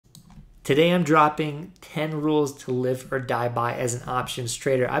Today I'm dropping 10 rules to live or die by as an options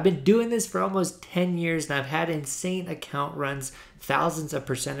trader. I've been doing this for almost 10 years and I've had insane account runs, thousands of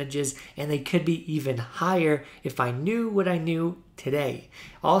percentages, and they could be even higher if I knew what I knew today.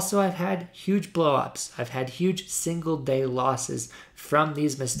 Also, I've had huge blowups. I've had huge single day losses from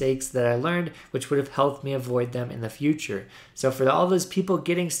these mistakes that I learned, which would have helped me avoid them in the future. So for all those people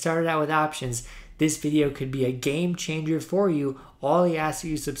getting started out with options, this video could be a game changer for you. All I ask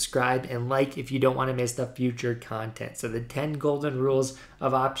you subscribe and like if you don't want to miss the future content. So the 10 golden rules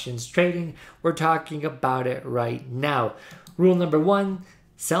of options trading, we're talking about it right now. Rule number 1,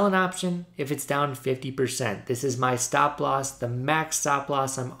 sell an option if it's down 50%. This is my stop loss, the max stop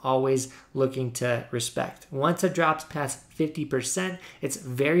loss I'm always looking to respect. Once it drops past 50%, it's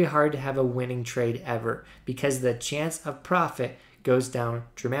very hard to have a winning trade ever because the chance of profit goes down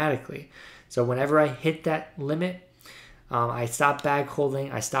dramatically. So whenever I hit that limit, I stopped bag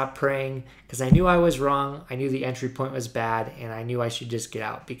holding, I stopped praying because I knew I was wrong. I knew the entry point was bad and I knew I should just get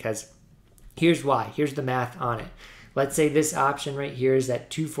out because here's why. Here's the math on it. Let's say this option right here is at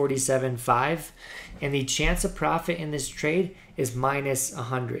 247.5 and the chance of profit in this trade is minus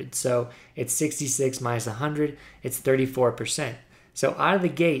 100. So it's 66 minus 100, it's 34%. So out of the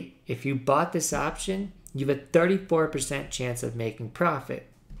gate, if you bought this option, you have a 34% chance of making profit.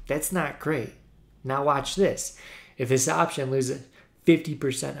 That's not great. Now watch this. If this option loses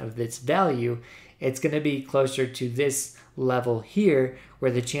 50% of its value, it's going to be closer to this level here where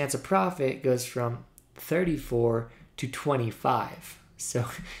the chance of profit goes from 34 to 25. So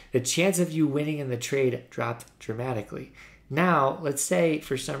the chance of you winning in the trade dropped dramatically. Now, let's say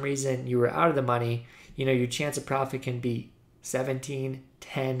for some reason you were out of the money, your chance of profit can be 17,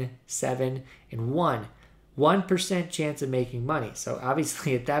 10, 7, and 1. 1% chance of making money. So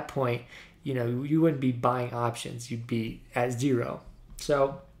obviously at that point, you wouldn't be buying options. You'd be at 0.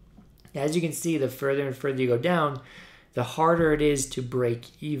 So as you can see, the further and further you go down, the harder it is to break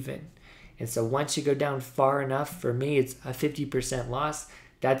even. And so once you go down far enough, for me, it's a 50% loss.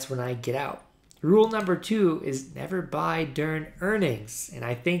 That's when I get out. Rule number 2 is never buy during earnings. And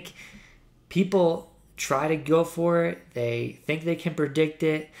I think people try to go for it. They think they can predict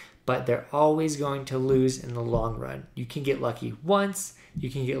it, but they're always going to lose in the long run. You can get lucky once, you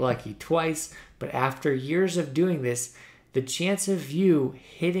can get lucky twice, but after years of doing this, the chance of you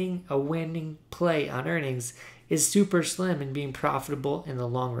hitting a winning play on earnings is super slim and being profitable in the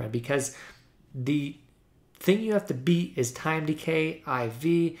long run because the thing you have to beat is time decay,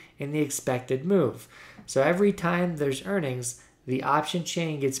 IV, and the expected move. So every time there's earnings, the option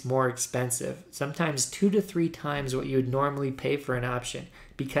chain gets more expensive, sometimes 2 to 3 times what you would normally pay for an option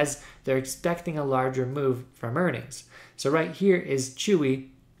because they're expecting a larger move from earnings. So right here is Chewy.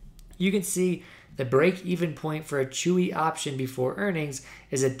 You can see the break-even point for a Chewy option before earnings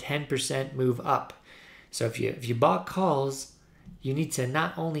is a 10% move up. So if you bought calls, you need to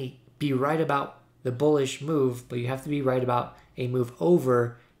not only be right about the bullish move, but you have to be right about a move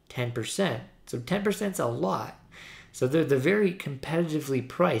over 10%. So 10% is a lot. So they're very competitively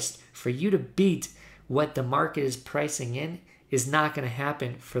priced. For you to beat what the market is pricing in is not going to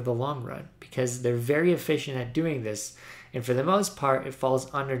happen for the long run because they're very efficient at doing this. And for the most part, it falls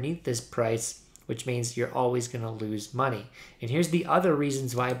underneath this price, which means you're always going to lose money. And here's the other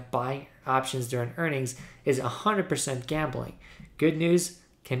reasons why buying options during earnings is 100% gambling. Good news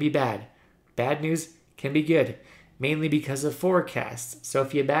can be bad. Bad news can be good, mainly because of forecasts. So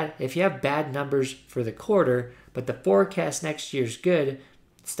if you have bad numbers for the quarter, but the forecast next year is good,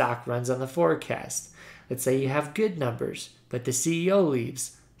 stock runs on the forecast. Let's say you have good numbers, but the CEO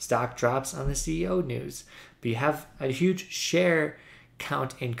leaves, stock drops on the CEO news. But you have a huge share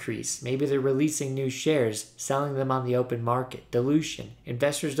count increase. Maybe they're releasing new shares, selling them on the open market, dilution.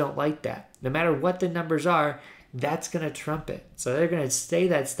 Investors don't like that. No matter what the numbers are, that's going to trump it. So they're going to say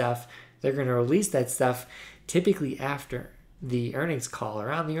that stuff. They're going to release that stuff typically after the earnings call,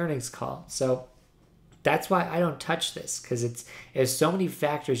 around the earnings call. So that's why I don't touch this because there's so many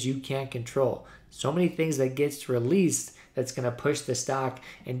factors you can't control. So many things that gets released that's going to push the stock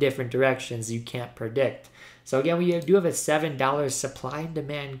in different directions you can't predict. So again, we do have a $7 supply and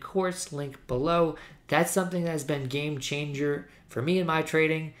demand course link below. That's something that's been game changer for me in my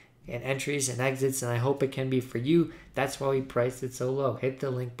trading and entries and exits, and I hope it can be for you. That's why we priced it so low. Hit the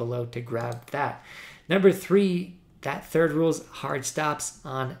link below to grab that. Number 3, that third rule is hard stops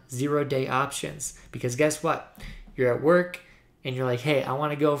on 0-day options. Because guess what? You're at work and you're like, hey, I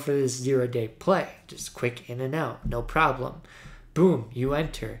want to go for this 0-day play. Just quick in and out, no problem. Boom, you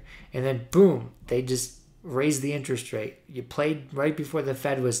enter. And then boom, they just raise the interest rate. You played right before the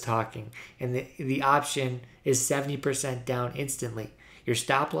Fed was talking and the option is 70% down instantly. Your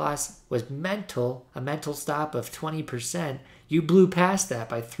stop loss was a mental stop of 20%. You blew past that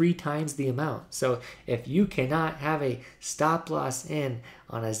by 3 times the amount. So if you cannot have a stop loss in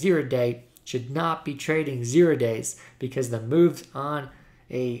on a 0 day, should not be trading 0 days, because the moves on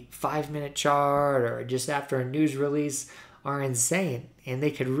a 5-minute chart or just after a news release are insane, and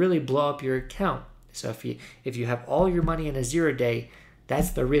they could really blow up your account. So if you have all your money in a 0 day,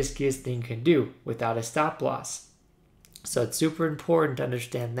 that's the riskiest thing you can do without a stop loss. So it's super important to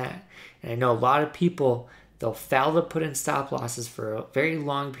understand that. And I know a lot of people, they'll fail to put in stop losses for a very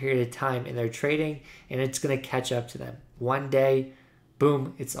long period of time in their trading, and it's going to catch up to them. One day,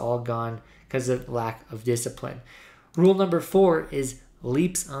 boom, it's all gone because of lack of discipline. Rule number 4 is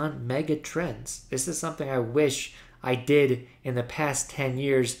leaps on mega trends. This is something I wish I did in the past 10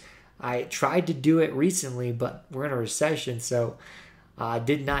 years. I tried to do it recently, but we're in a recession, so I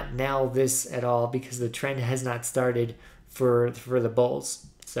did not nail this at all because the trend has not started for the bulls.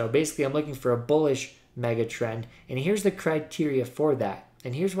 So basically, I'm looking for a bullish mega trend, and here's the criteria for that.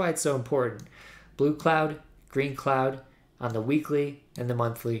 And here's why it's so important. Blue cloud, green cloud on the weekly and the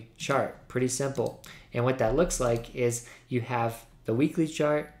monthly chart. Pretty simple. And what that looks like is you have the weekly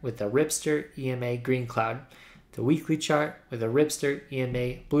chart with the Ripster EMA green cloud, the weekly chart with a Ripster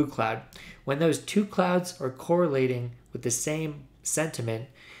EMA blue cloud. When those two clouds are correlating with the same sentiment,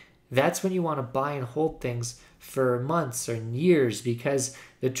 that's when you want to buy and hold things for months or years, because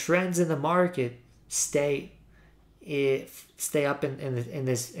the trends in the market stay up in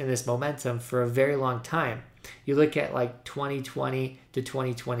this momentum for a very long time. You look at like 2020 to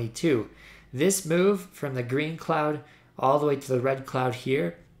 2022. This move from the green cloud all the way to the red cloud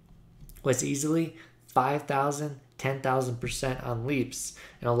here was easily 5,000, 10,000% on leaps.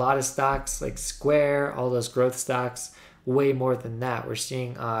 And a lot of stocks like Square, all those growth stocks, way more than that. We're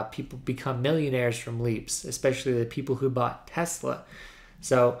seeing people become millionaires from leaps, especially the people who bought Tesla.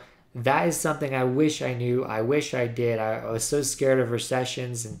 So that is something I wish I knew. I wish I did. I was so scared of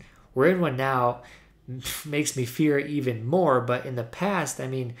recessions, and we're in one now. Makes me fear even more. But in the past, I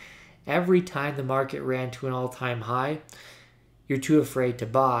mean, every time the market ran to an all-time high, you're too afraid to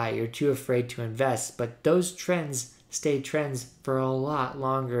buy, you're too afraid to invest. But those trends stay trends for a lot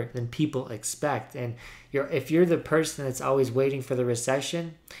longer than people expect. And if you're the person that's always waiting for the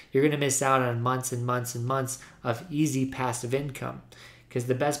recession, you're going to miss out on months and months and months of easy passive income. Because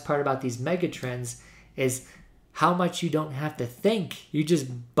the best part about these mega trends is how much you don't have to think. You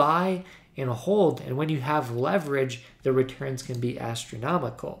just buy and hold. And when you have leverage, the returns can be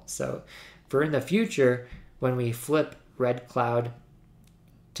astronomical. So for in the future, when we flip red cloud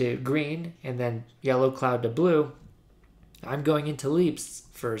to green and then yellow cloud to blue, I'm going into leaps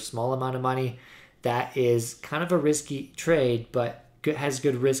for a small amount of money. That is kind of a risky trade, but has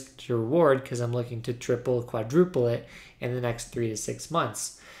good risk to reward because I'm looking to triple, quadruple it in the next 3 to 6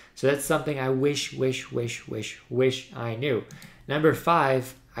 months. So that's something I wish I knew. Number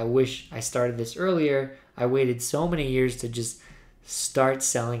 5, I wish I started this earlier. I waited so many years to just start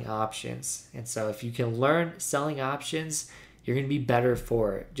selling options. And so if you can learn selling options, you're going to be better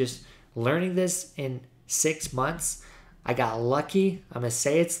for it. Just learning this in 6 months, I got lucky. I'm going to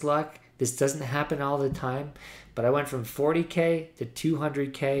say it's luck. This doesn't happen all the time, but I went from 40K to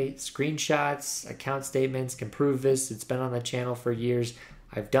 200K. Screenshots, account statements can prove this. It's been on the channel for years.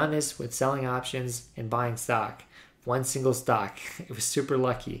 I've done this with selling options and buying stock. One single stock. It was super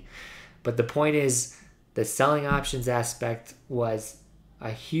lucky. But the point is, the selling options aspect was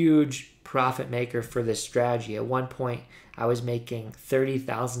a huge profit maker for this strategy. At one point, I was making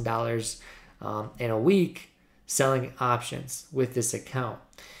 $30,000 in a week selling options with this account.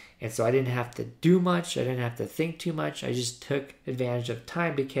 And so I didn't have to do much. I didn't have to think too much. I just took advantage of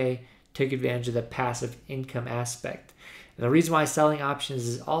time decay, took advantage of the passive income aspect. And the reason why selling options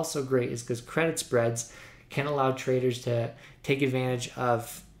is also great is because credit spreads can allow traders to take advantage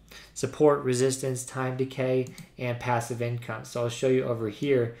of support, resistance, time decay, and passive income. So I'll show you over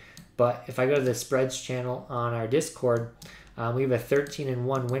here. But if I go to the spreads channel on our Discord, we have a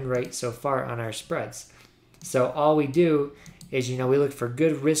 13-1 win rate so far on our spreads. So all we do is, we look for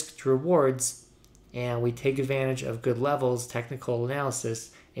good risk to rewards, and we take advantage of good levels, technical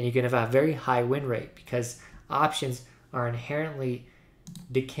analysis, and you're going to have a very high win rate because options are inherently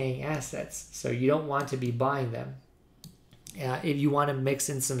decaying assets. So you don't want to be buying them. If you want to mix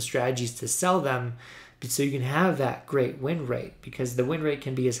in some strategies to sell them, so you can have that great win rate, because the win rate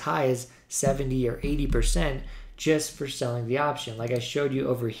can be as high as 70 or 80% just for selling the option. Like I showed you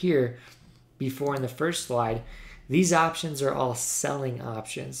over here before in the first slide, these options are all selling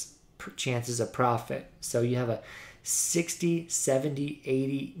options, chances of profit. So you have a 60, 70,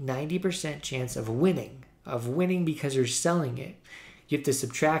 80, 90% chance of winning because you're selling it. you have to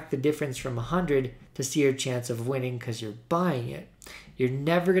subtract the difference from 100 to see your chance of winning because you're buying it. You're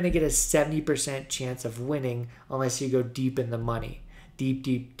never going to get a 70% chance of winning unless you go deep in the money. Deep,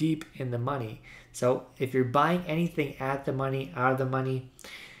 deep, deep in the money. So if you're buying anything at the money, out of the money,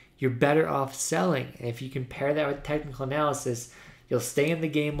 you're better off selling. And if you compare that with technical analysis, you'll stay in the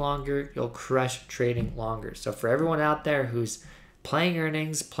game longer, you'll crush trading longer. So for everyone out there who's playing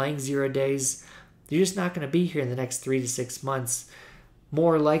earnings, playing 0 days, you're just not going to be here in the next 3 to 6 months,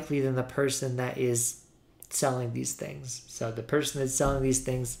 more likely than the person that is selling these things. So the person that's selling these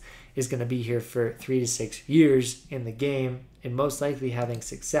things is going to be here for 3 to 6 years in the game and most likely having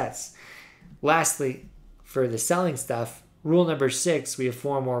success. Lastly, for the selling stuff, rule number 6, we have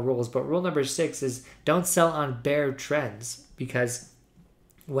 4 more rules, but rule number 6 is don't sell on bear trends, because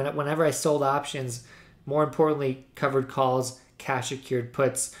whenever I sold options, more importantly, covered calls, cash secured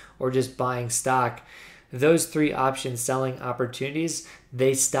puts, or just buying stock, those 3 option selling opportunities,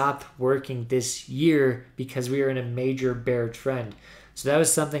 they stopped working this year because we are in a major bear trend. So that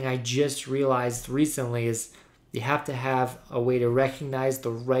was something I just realized recently, is you have to have a way to recognize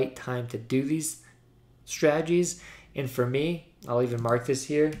the right time to do these strategies. And for me, I'll even mark this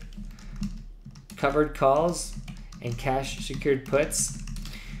here, covered calls and cash secured puts,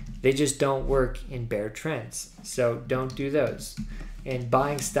 they just don't work in bear trends. So don't do those. And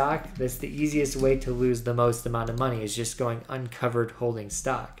buying stock, that's the easiest way to lose the most amount of money, is just going uncovered holding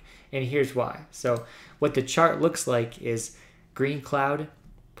stock. And here's why. So what the chart looks like is green cloud,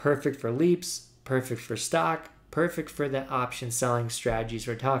 perfect for leaps, perfect for stock, perfect for the option selling strategies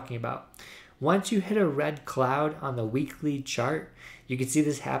we're talking about. Once you hit a red cloud on the weekly chart, you can see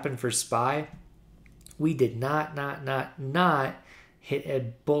this happen for SPY. We did not hit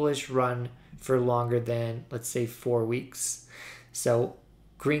a bullish run for longer than, let's say, 4 weeks. So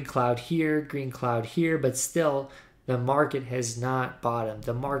green cloud here, but still the market has not bottomed.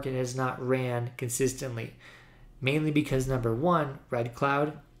 The market has not ran consistently, mainly because number 1, red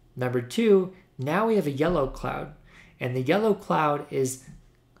cloud. Number 2, now we have a yellow cloud, and the yellow cloud is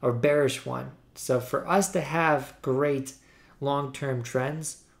a bearish one. So for us to have great long-term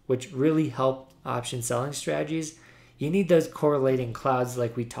trends, which really help option selling strategies, you need those correlating clouds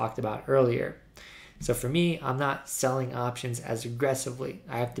like we talked about earlier. So for me, I'm not selling options as aggressively.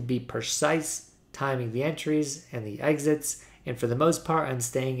 I have to be precise, timing the entries and the exits. And for the most part, I'm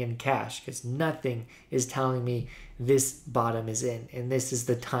staying in cash because nothing is telling me this bottom is in and this is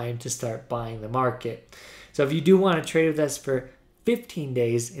the time to start buying the market. So if you do want to trade with us for 15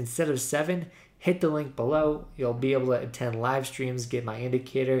 days instead of 7, hit the link below. You'll be able to attend live streams, get my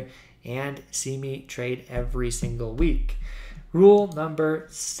indicator, and see me trade every single week. Rule number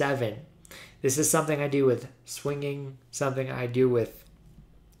 7. This is something I do with swinging, something I do with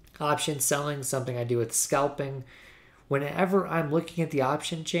option selling, something I do with scalping. Whenever I'm looking at the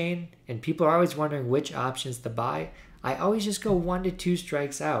option chain and people are always wondering which options to buy, I always just go 1 to 2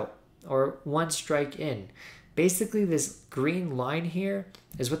 strikes out or 1 strike in. Basically, this green line here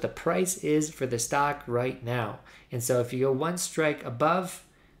is what the price is for the stock right now. And so if you go 1 strike above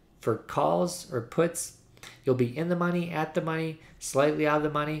for calls or puts, you'll be in the money, at the money, slightly out of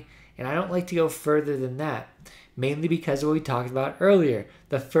the money. And I don't like to go further than that, mainly because of what we talked about earlier.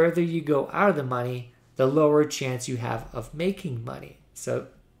 The further you go out of the money, the lower chance you have of making money. So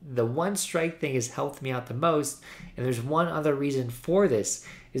the 1 strike thing has helped me out the most. And there's one other reason for this,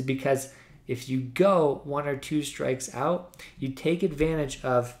 is because if you go 1 or 2 strikes out, you take advantage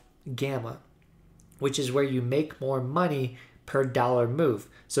of gamma, which is where you make more money per dollar move.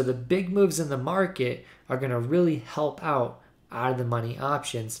 So the big moves in the market are going to really help out of the money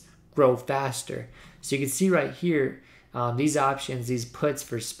options grow faster. So you can see right here, these options, these puts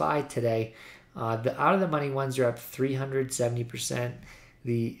for SPY today, the out of the money ones are up 370%.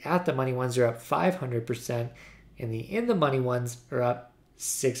 The at the money ones are up 500%. And the in the money ones are up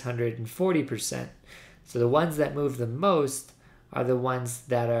 640%. So the ones that move the most are the ones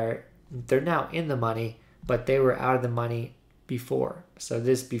that they're now in the money, but they were out of the money before. So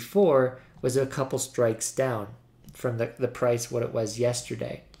this before was a couple strikes down from the price what it was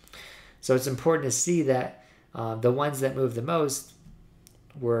yesterday. So it's important to see that the ones that move the most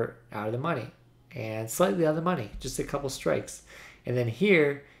were out of the money and slightly out of the money, just a couple strikes. And then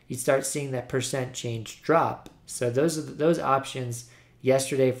here you start seeing that percent change drop. So those options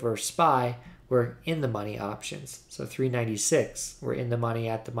yesterday for SPY were in the money options. So 396 were in the money,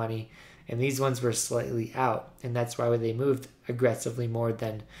 at the money, and these ones were slightly out. And that's why they moved aggressively more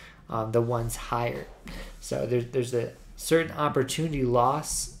than the ones higher. So there's a certain opportunity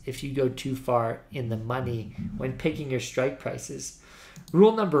loss if you go too far in the money when picking your strike prices.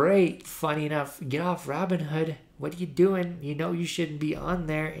 Rule number 8, funny enough, get off Robinhood what are you doing? You know you shouldn't be on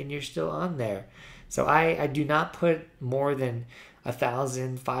there, and you're still on there. So I do not put more than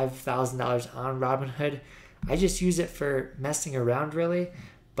 $1,000, $5,000 on Robinhood. I just use it for messing around, really.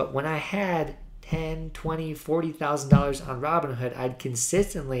 But when I had $10, $20, $40,000 on Robinhood, I'd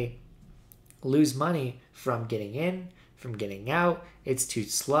consistently lose money from getting in, from getting out. It's too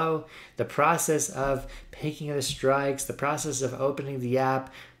slow. The process of picking the strikes, the process of opening the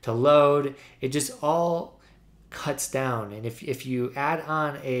app to load, it just all cuts down. And if you add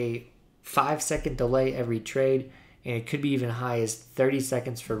on a 5-second delay every trade, and it could be even high as 30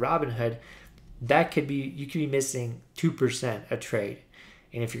 seconds for Robinhood, you could be missing 2% a trade.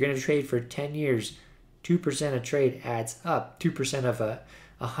 And if you're going to trade for 10 years, 2% a trade adds up. 2% of a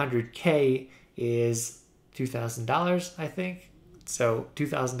 100K is $2,000, I think. So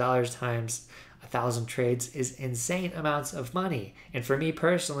 $2,000 times 1,000 trades is insane amounts of money. And for me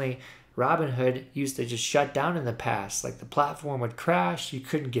personally, Robinhood used to just shut down in the past. Like the platform would crash, you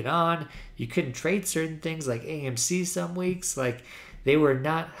couldn't get on, you couldn't trade certain things like AMC some weeks. Like they were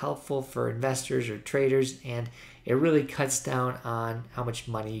not helpful for investors or traders, and it really cuts down on how much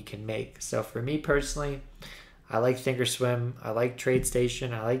money you can make. So for me personally, I like Thinkorswim, I like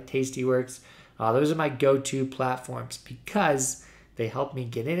TradeStation, I like Tastyworks. Those are my go-to platforms because they help me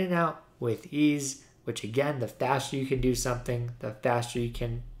get in and out with ease, which again, the faster you can do something, the faster you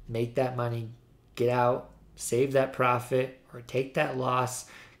can make that money, get out, save that profit, or take that loss,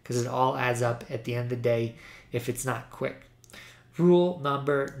 because it all adds up at the end of the day if it's not quick. Rule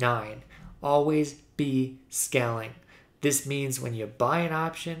number 9, always be scaling. This means when you buy an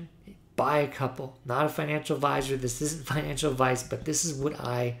option, buy a couple. Not a financial advisor. This isn't financial advice, but this is what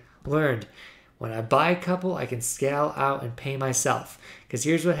I learned. When I buy a couple, I can scale out and pay myself. Because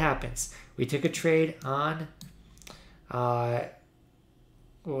here's what happens. We took a trade on, what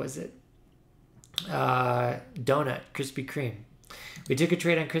was it? Donut, Krispy Kreme. We took a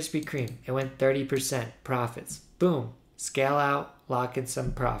trade on Krispy Kreme. It went 30% profits. Boom. Scale out, lock in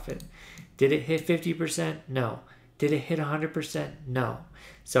some profit. Did it hit 50%? No. Did it hit 100%? No.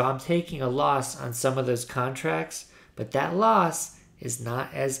 So I'm taking a loss on some of those contracts, but that loss is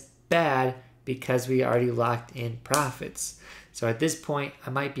not as bad because we already locked in profits. So at this point, I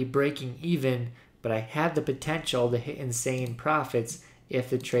might be breaking even, but I have the potential to hit insane profits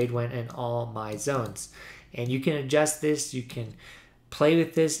if the trade went in all my zones. And you can adjust this, you can play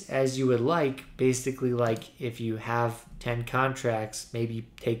with this as you would like. Basically, like if you have 10 contracts, maybe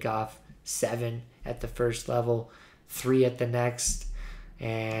take off 7 at the first level, 3 at the next,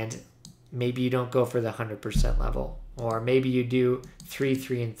 and maybe you don't go for the 100% level. Or maybe you do 3,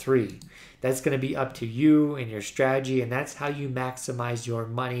 3, and 3. That's going to be up to you and your strategy, and that's how you maximize your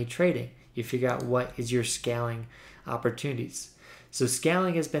money trading. You figure out what is your scaling opportunities. So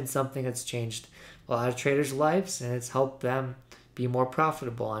scaling has been something that's changed a lot of traders' lives, and it's helped them be more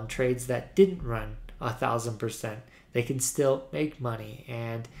profitable on trades that didn't run 1,000%. They can still make money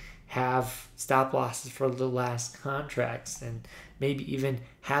and have stop losses for the last contracts, and maybe even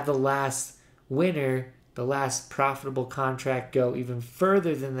have the last winner, the last profitable contract, go even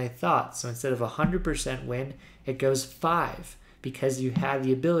further than they thought. So instead of 100% win, it goes 5 because you had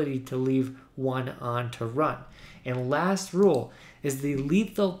the ability to leave 1 on to run. And last rule is the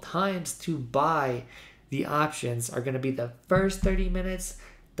lethal times to buy the options are going to be the first 30 minutes,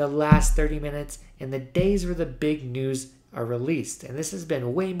 the last 30 minutes, and the days where the big news are released. And this has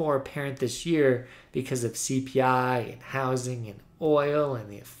been way more apparent this year because of CPI and housing and oil and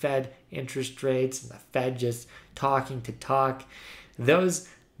the Fed interest rates and the Fed just talking to talk. Those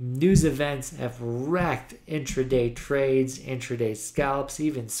news events have wrecked intraday trades, intraday scalps,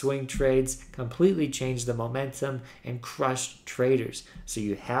 even swing trades, completely changed the momentum and crushed traders. So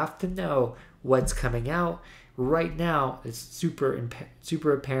you have to know what's coming out right now. It's super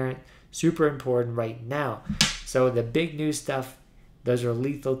apparent, super important right now. So the big news stuff, those are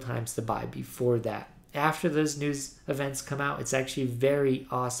lethal times to buy before that. After those news events come out, it's actually very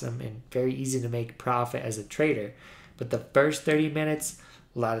awesome and very easy to make profit as a trader. But the first 30 minutes,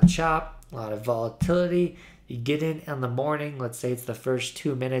 a lot of chop, a lot of volatility. You get in the morning, let's say it's the first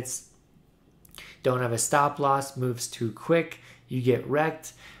 2 minutes, don't have a stop loss, moves too quick, you get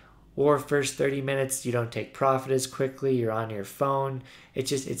wrecked. Or first 30 minutes, you don't take profit as quickly, you're on your phone.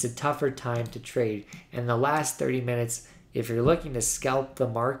 It's a tougher time to trade. And the last 30 minutes, if you're looking to scalp the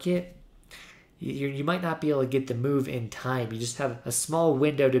market, you might not be able to get the move in time. You just have a small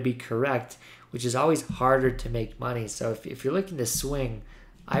window to be correct, which is always harder to make money. So if you're looking to swing,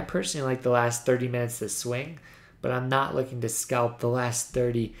 I personally like the last 30 minutes to swing, but I'm not looking to scalp the last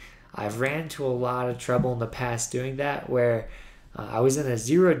 30. I've ran into a lot of trouble in the past doing that, where I was in a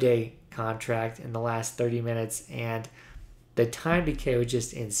 0-day contract in the last 30 minutes, and the time decay was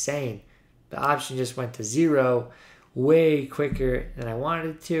just insane. The option just went to 0 way quicker than I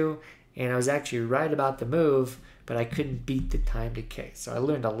wanted it to, and I was actually right about the move, but I couldn't beat the time decay. So I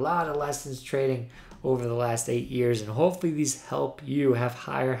learned a lot of lessons trading over the last 8 years, and hopefully these help you have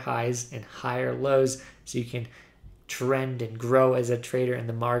higher highs and higher lows so you can trend and grow as a trader in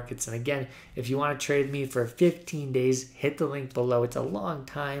the markets. And again, if you want to trade with me for 15 days, hit the link below. It's a long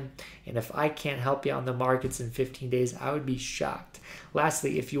time, and if I can't help you on the markets in 15 days, I would be shocked.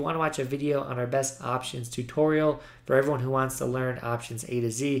 Lastly, if you want to watch a video on our best options tutorial for everyone who wants to learn options A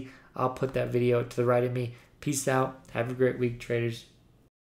to Z, I'll put that video to the right of me. Peace out. Have a great week, traders.